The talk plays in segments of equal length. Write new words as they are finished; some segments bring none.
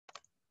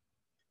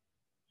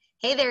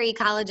Hey there,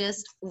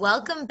 ecologists.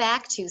 Welcome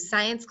back to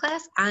science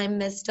class. I'm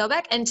Ms.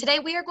 Tobeck, and today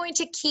we are going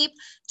to keep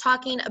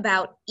talking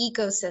about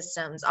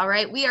ecosystems, all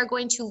right? We are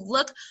going to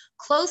look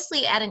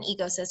closely at an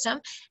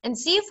ecosystem and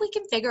see if we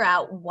can figure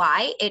out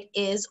why it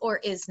is or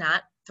is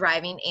not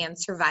thriving and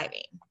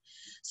surviving.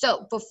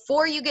 So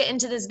before you get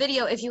into this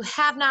video, if you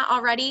have not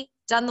already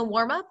done the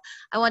warm-up,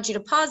 I want you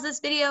to pause this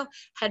video,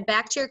 head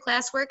back to your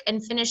classwork,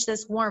 and finish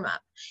this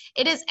warm-up.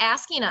 It is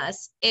asking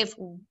us if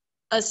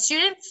a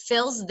student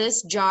fills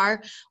this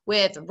jar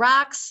with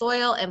rocks,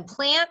 soil, and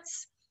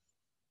plants,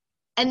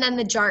 and then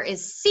the jar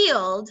is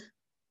sealed.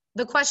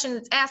 The question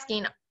it's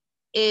asking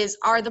is,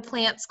 are the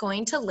plants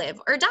going to live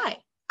or die?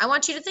 I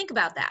want you to think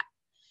about that.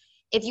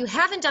 If you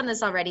haven't done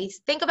this already,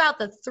 think about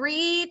the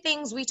 3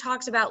 things we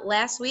talked about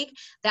last week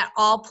that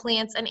all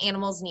plants and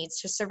animals need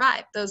to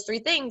survive. Those 3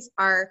 things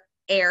are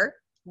air,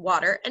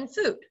 water, and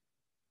food.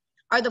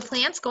 Are the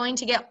plants going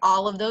to get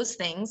all of those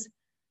things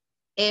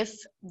if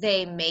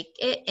they make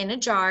it in a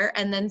jar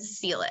and then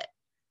seal it?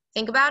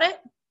 Think about it.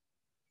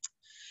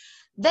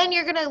 Then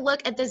you're going to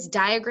look at this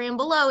diagram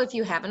below if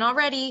you haven't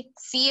already.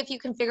 See if you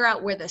can figure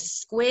out where the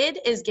squid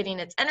is getting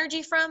its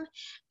energy from,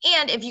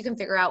 and if you can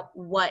figure out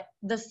what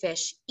the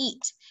fish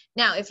eat.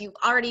 Now, if you've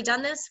already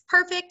done this,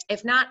 perfect.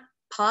 If not,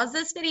 pause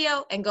this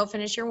video and go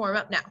finish your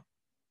warm-up now.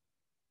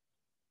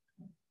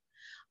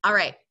 All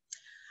right.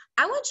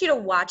 I want you to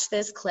watch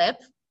this clip.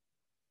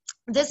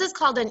 This is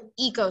called an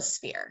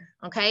ecosphere,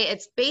 okay?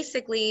 It's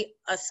basically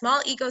a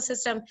small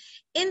ecosystem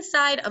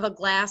inside of a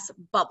glass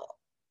bubble.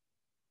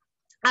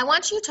 I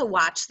want you to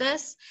watch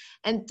this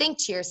and think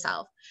to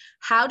yourself,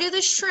 how do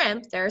the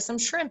shrimp, there are some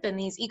shrimp in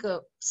these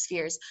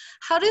ecospheres,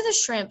 how do the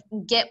shrimp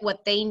get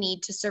what they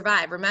need to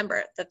survive?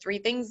 Remember, the 3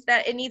 things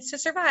that it needs to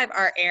survive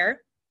are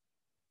air,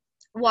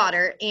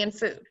 water, and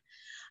food.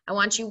 I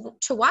want you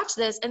to watch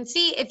this and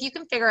see if you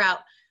can figure out,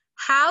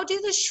 how do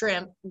the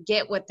shrimp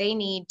get what they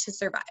need to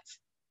survive?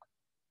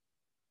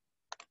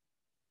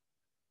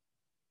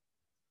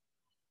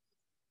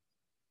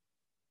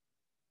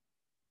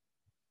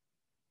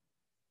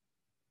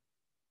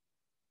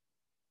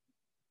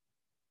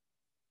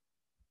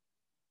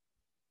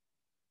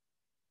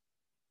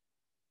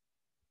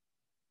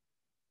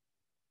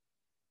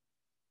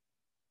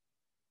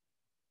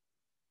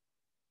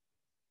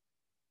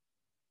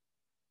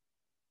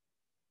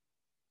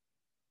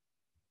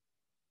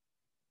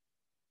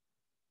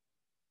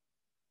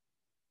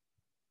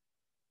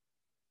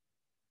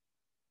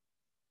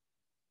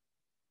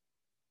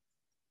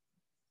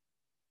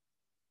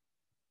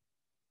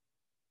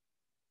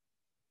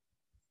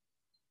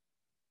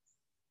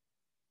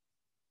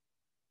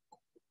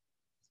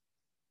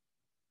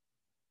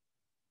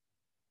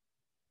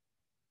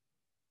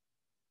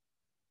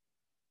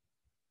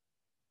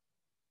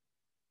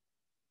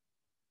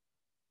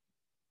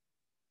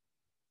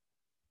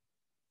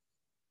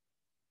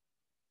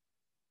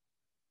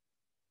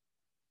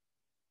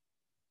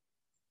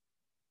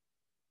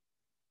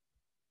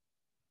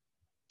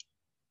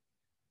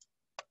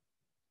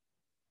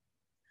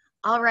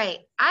 All right,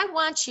 I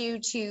want you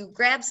to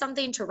grab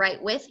something to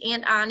write with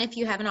and on if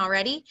you haven't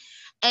already,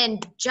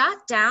 and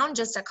jot down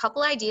just a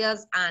couple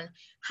ideas on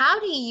how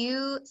do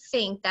you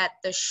think that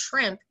the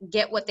shrimp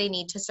get what they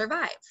need to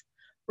survive.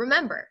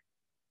 Remember,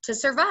 to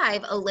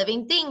survive, a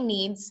living thing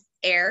needs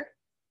air,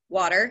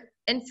 water,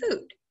 and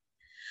food.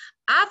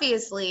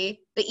 Obviously,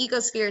 the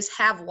ecospheres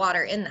have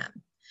water in them,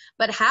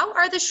 but how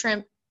are the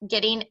shrimp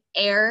getting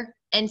air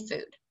and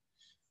food?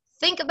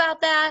 Think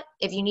about that.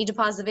 If you need to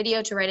pause the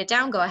video to write it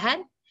down, go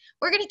ahead.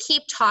 We're going to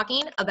keep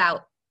talking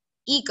about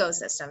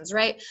ecosystems,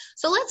 right?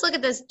 So let's look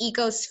at this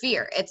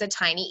ecosphere. It's a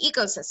tiny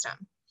ecosystem.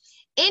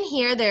 In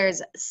here,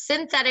 there's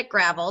synthetic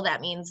gravel.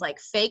 That means like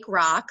fake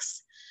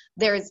rocks.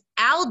 There's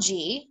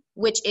algae,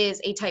 which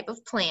is a type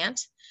of plant.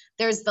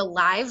 There's the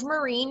live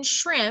marine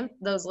shrimp,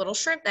 those little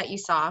shrimp that you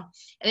saw,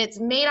 and it's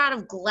made out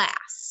of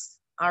glass,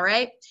 all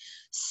right?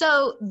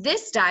 So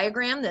this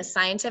diagram, this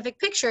scientific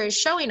picture, is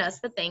showing us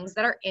the things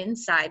that are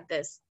inside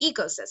this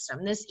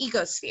ecosystem, this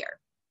ecosphere.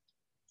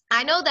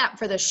 I know that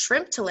for the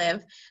shrimp to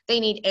live, they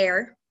need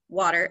air,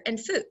 water,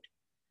 and food.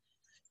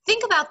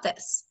 Think about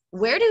this.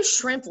 Where do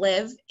shrimp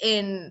live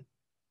in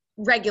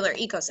regular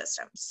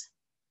ecosystems?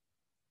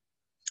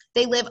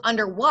 They live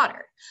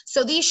underwater.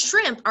 So these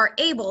shrimp are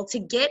able to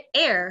get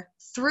air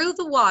through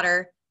the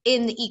water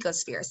in the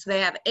ecosphere. So they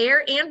have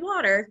air and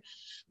water.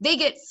 They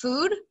get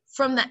food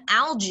from the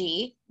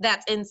algae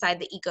that's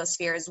inside the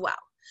ecosphere as well.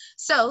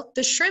 So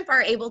the shrimp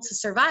are able to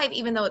survive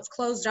even though it's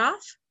closed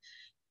off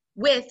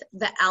with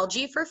the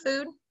algae for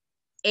food,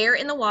 air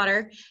in the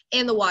water,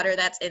 and the water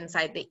that's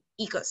inside the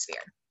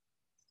ecosphere.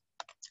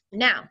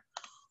 Now,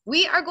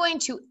 we are going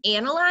to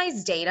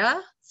analyze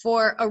data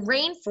for a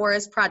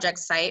rainforest project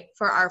site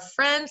for our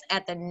friends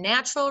at the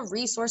Natural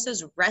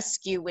Resources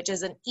Rescue, which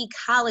is an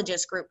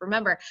ecologist group.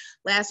 Remember,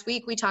 last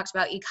week we talked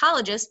about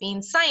ecologists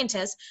being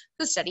scientists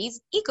who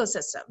studies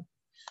ecosystem.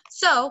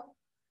 So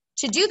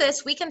to do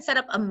this, we can set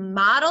up a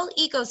model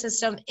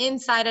ecosystem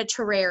inside a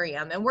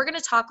terrarium, and we're going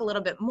to talk a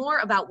little bit more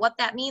about what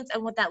that means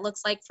and what that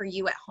looks like for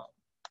you at home.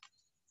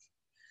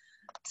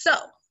 So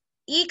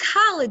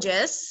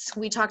Ecologists,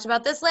 we talked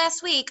about this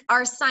last week,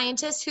 are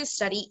scientists who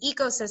study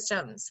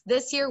ecosystems.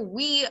 This year,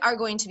 we are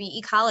going to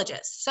be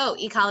ecologists. So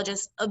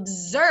ecologists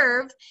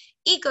observe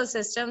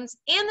ecosystems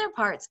and their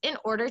parts in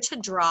order to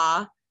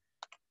draw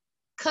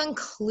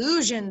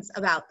conclusions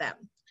about them.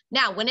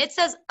 Now, when it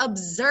says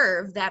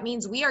observe, that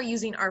means we are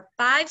using our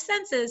 5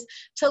 senses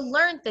to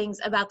learn things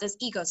about this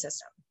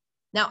ecosystem.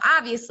 Now,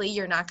 obviously,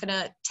 you're not going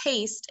to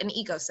taste an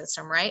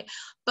ecosystem, right?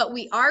 But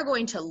we are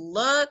going to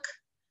look,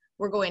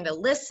 we're going to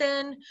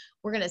listen,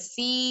 we're going to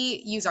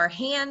see, use our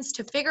hands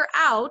to figure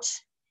out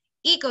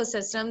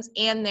ecosystems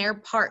and their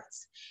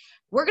parts.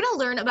 We're going to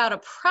learn about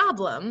a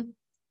problem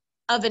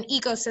of an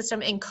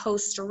ecosystem in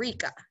Costa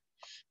Rica.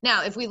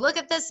 Now, if we look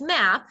at this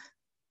map,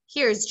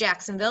 here's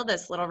Jacksonville,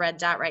 this little red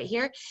dot right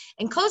here,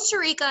 and Costa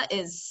Rica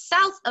is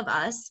south of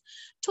us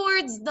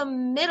towards the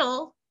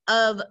middle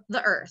of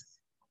the earth.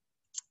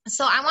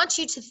 So I want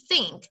you to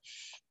think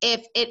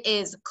if it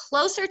is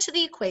closer to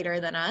the equator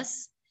than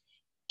us,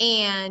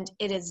 and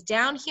it is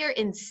down here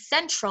in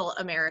Central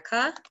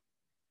America,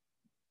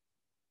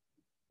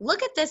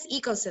 look at this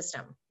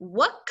ecosystem.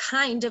 What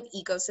kind of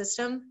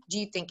ecosystem do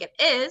you think it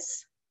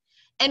is?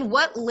 And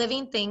what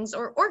living things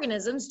or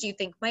organisms do you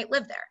think might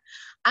live there?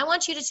 I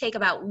want you to take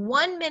about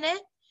 1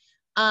 minute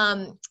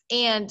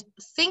and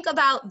think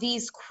about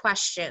these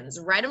questions.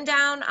 Write them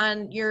down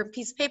on your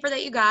piece of paper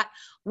that you got.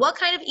 What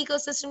kind of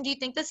ecosystem do you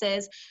think this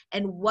is?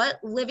 And what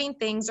living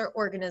things or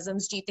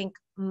organisms do you think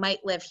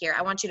might live here?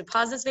 I want you to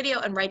pause this video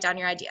and write down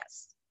your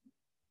ideas.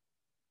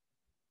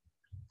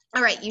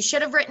 All right, you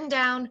should have written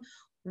down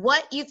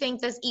what you think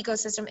this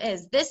ecosystem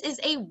is. This is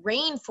a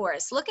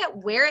rainforest. Look at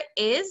where it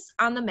is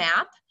on the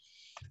map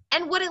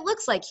and what it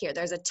looks like here.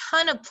 There's a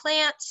ton of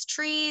plants,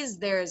 trees,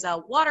 there's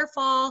a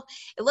waterfall.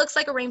 It looks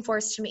like a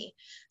rainforest to me.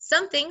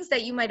 Some things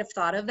that you might have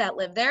thought of that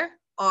live there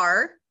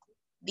are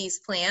these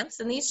plants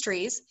and these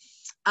trees,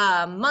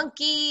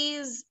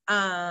 monkeys,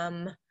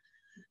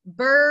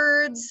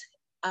 birds,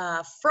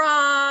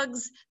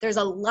 frogs. There's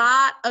a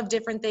lot of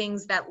different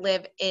things that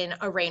live in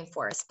a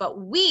rainforest,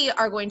 but we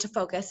are going to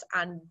focus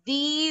on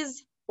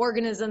these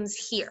organisms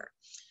here.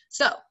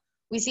 So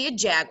we see a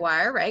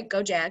jaguar, right?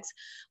 Go Jags.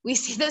 We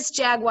see this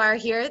jaguar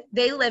here.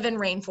 They live in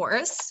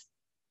rainforests.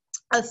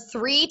 A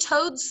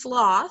 3-toed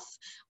sloth,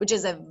 which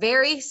is a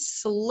very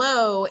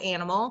slow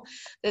animal.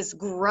 This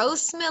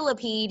gross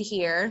millipede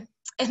here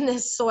in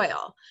this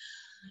soil.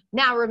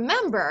 Now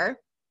remember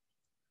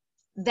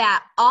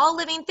that all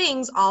living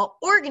things, all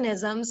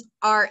organisms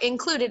are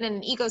included in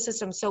an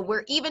ecosystem. So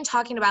we're even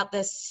talking about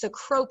this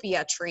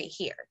Cecropia tree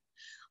here.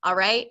 All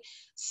right.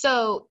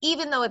 So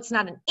even though it's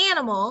not an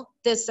animal,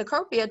 this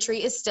Cecropia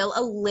tree is still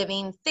a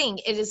living thing.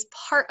 It is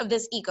part of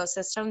this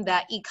ecosystem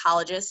that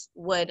ecologists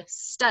would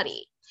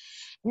study.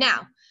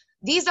 Now,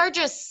 these are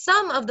just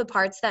some of the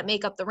parts that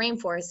make up the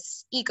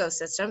rainforest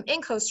ecosystem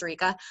in Costa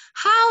Rica.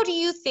 How do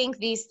you think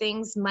these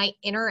things might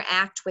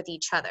interact with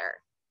each other?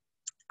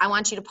 I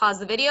want you to pause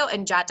the video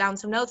and jot down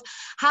some notes.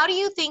 How do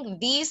you think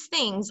these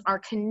things are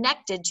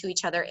connected to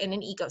each other in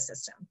an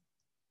ecosystem?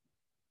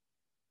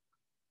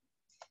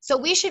 So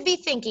we should be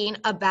thinking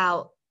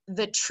about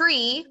the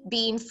tree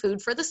being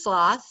food for the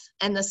sloth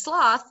and the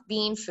sloth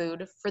being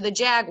food for the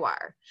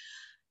jaguar.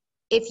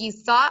 If you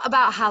thought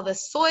about how the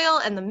soil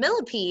and the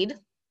millipede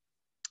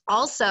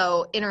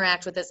also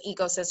interact with this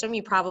ecosystem,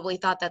 you probably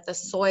thought that the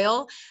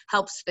soil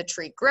helps the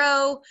tree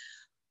grow.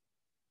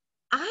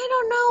 I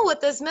don't know what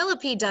this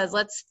millipede does.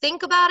 Let's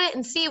think about it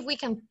and see if we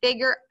can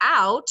figure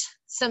out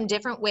some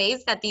different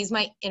ways that these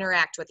might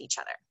interact with each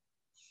other.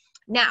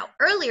 Now,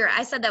 earlier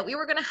I said that we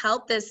were going to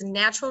help this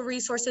Natural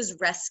Resources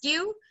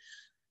Rescue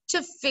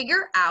to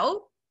figure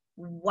out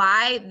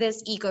why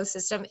this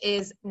ecosystem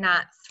is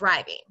not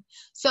thriving.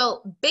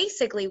 So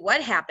basically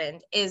what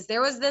happened is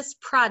there was this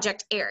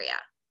project area.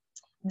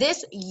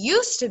 This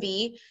used to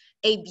be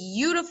a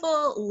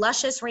beautiful,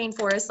 luscious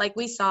rainforest like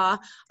we saw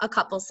a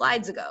couple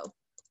slides ago.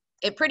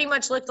 It pretty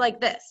much looked like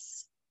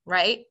this,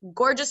 right?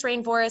 Gorgeous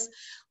rainforest,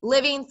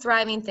 living,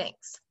 thriving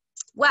things.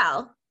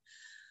 Well,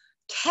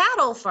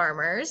 cattle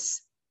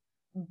farmers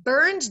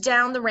burned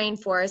down the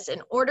rainforest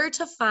in order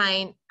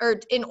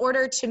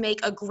to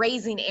make a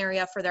grazing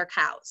area for their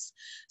cows.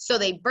 So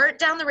they burnt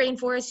down the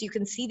rainforest. You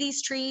can see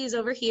these trees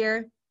over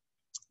here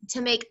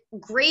to make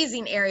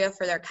grazing area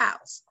for their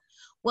cows.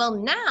 Well,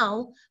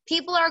 now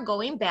people are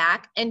going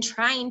back and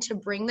trying to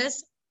bring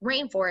this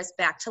rainforest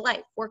back to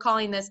life. We're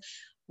calling this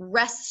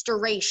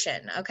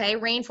restoration, okay?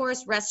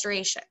 Rainforest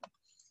restoration.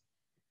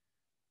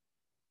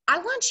 I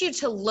want you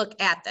to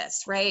look at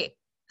this, right?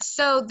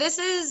 So this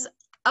is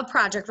a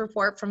project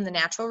report from the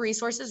Natural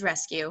Resources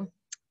Rescue.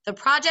 The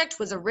project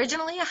was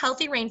originally a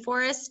healthy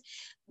rainforest.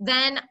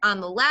 Then on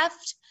the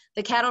left,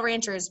 the cattle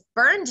ranchers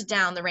burned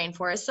down the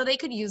rainforest so they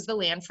could use the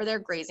land for their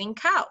grazing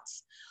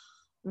cows.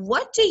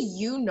 What do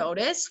you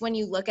notice when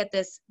you look at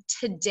this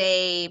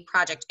today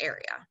project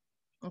area?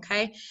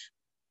 Okay,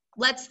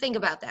 let's think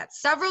about that.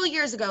 Several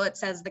years ago, it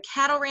says the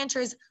cattle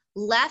ranchers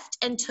left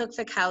and took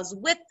the cows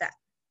with them.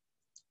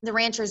 The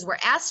ranchers were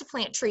asked to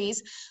plant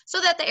trees so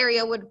that the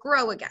area would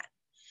grow again.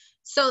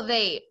 So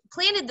they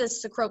planted the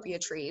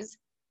Cecropia trees,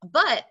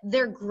 but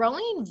they're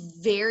growing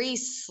very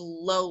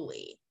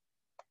slowly.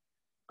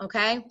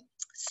 Okay,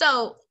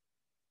 so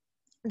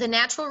the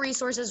Natural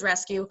Resources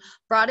Rescue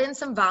brought in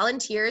some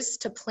volunteers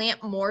to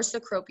plant more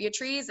Cecropia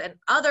trees and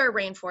other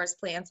rainforest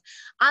plants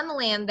on the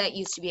land that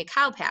used to be a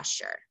cow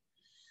pasture.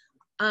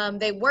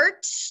 They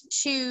worked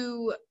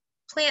to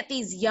plant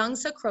these young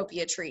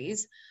Cecropia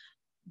trees,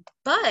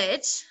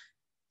 but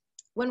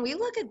when we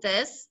look at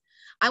this,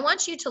 I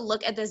want you to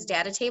look at this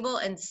data table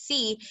and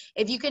see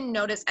if you can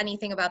notice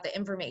anything about the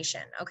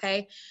information,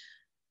 okay?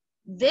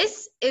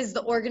 This is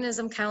the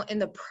organism count in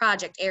the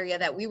project area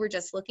that we were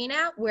just looking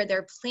at, where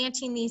they're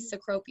planting these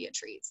Cecropia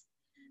trees.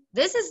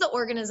 This is the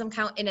organism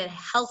count in a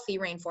healthy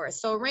rainforest.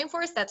 So a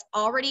rainforest that's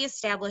already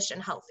established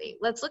and healthy.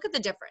 Let's look at the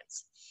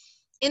difference.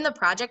 In the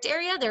project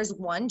area, there's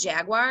 1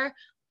 jaguar,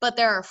 but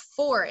there are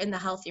 4 in the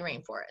healthy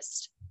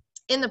rainforest.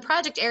 In the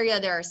project area,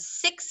 there are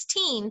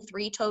 16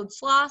 three-toed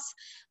sloths.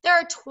 There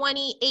are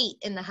 28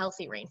 in the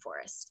healthy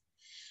rainforest.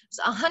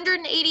 So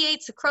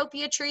 188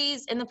 Cecropia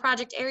trees in the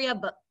project area,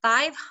 but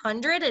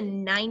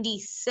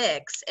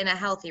 596 in a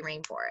healthy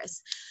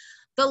rainforest.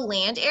 The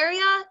land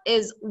area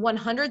is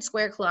 100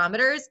 square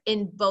kilometers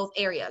in both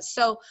areas.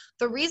 So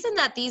the reason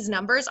that these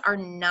numbers are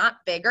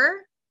not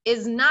bigger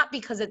is not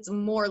because it's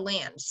more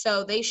land.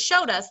 So they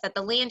showed us that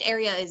the land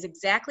area is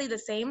exactly the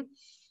same,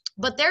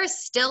 but there's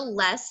still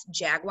less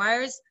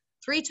jaguars,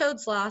 three-toed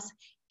sloths,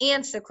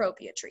 and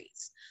Cecropia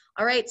trees.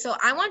 All right, so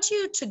I want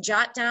you to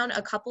jot down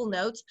a couple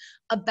notes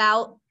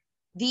about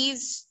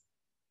these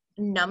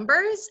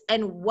numbers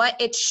and what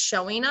it's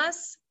showing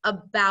us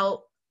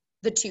about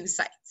the 2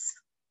 sites.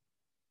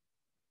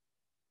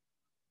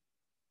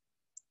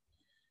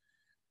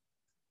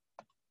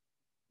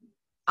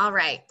 All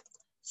right,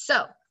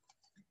 so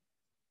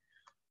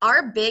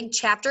our big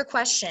chapter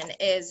question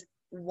is,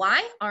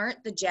 why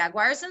aren't the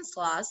jaguars and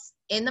sloths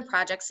in the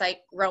project site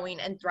growing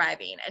and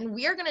thriving? And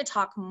we are going to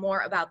talk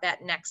more about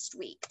that next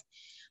week.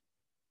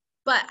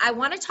 But I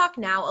want to talk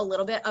now a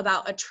little bit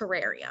about a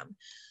terrarium.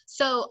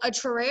 So a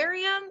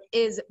terrarium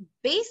is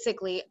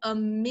basically a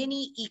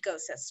mini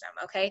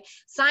ecosystem, okay?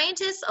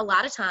 Scientists a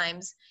lot of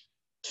times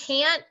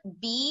can't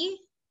be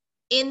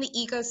in the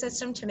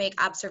ecosystem to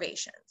make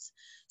observations.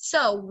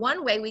 So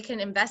one way we can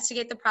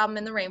investigate the problem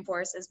in the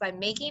rainforest is by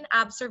making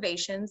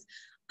observations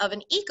of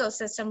an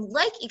ecosystem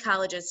like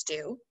ecologists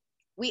do.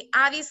 We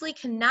obviously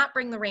cannot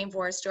bring the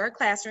rainforest to our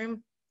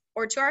classroom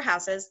or to our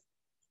houses,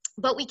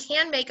 but we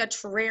can make a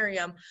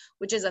terrarium,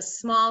 which is a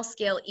small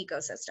scale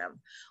ecosystem.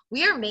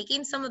 We are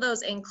making some of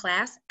those in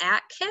class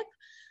at KIPP.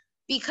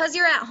 Because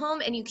you're at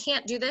home and you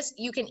can't do this,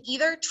 you can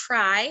either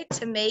try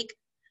to make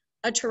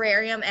a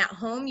terrarium at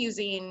home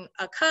using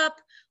a cup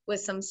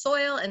with some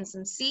soil and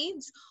some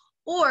seeds,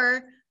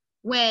 or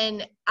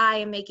when I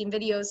am making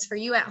videos for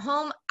you at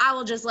home, I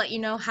will just let you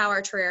know how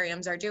our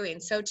terrariums are doing.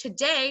 So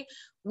today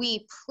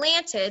we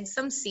planted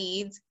some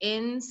seeds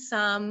in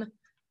some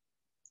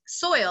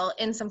soil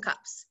in some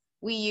cups.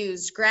 We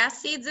used grass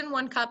seeds in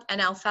 1 cup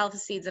and alfalfa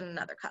seeds in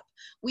another cup.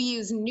 We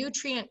use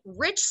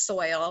nutrient-rich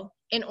soil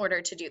in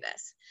order to do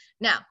this.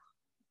 Now,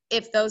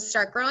 if those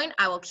start growing,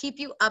 I will keep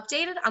you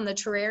updated on the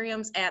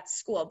terrariums at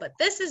school. But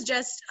this is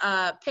just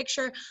a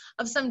picture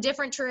of some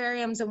different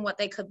terrariums and what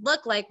they could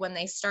look like when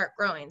they start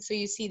growing. So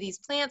you see these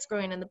plants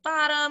growing in the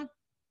bottom,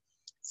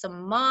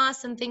 some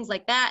moss and things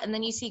like that, and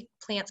then you see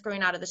plants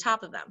growing out of the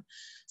top of them.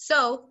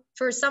 So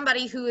for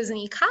somebody who is an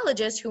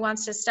ecologist who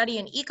wants to study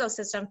an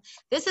ecosystem,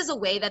 this is a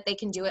way that they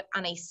can do it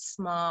on a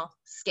small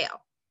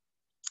scale.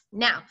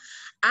 Now,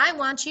 I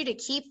want you to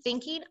keep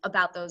thinking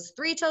about those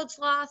three-toed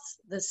sloths,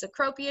 the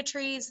Cecropia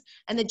trees,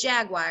 and the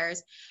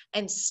jaguars,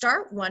 and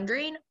start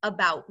wondering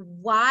about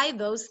why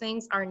those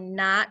things are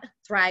not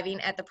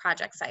thriving at the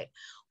project site.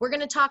 We're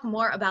going to talk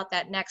more about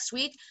that next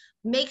week.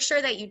 Make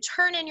sure that you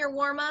turn in your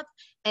warm-up,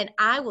 and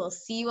I will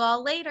see you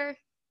all later.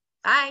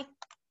 Bye.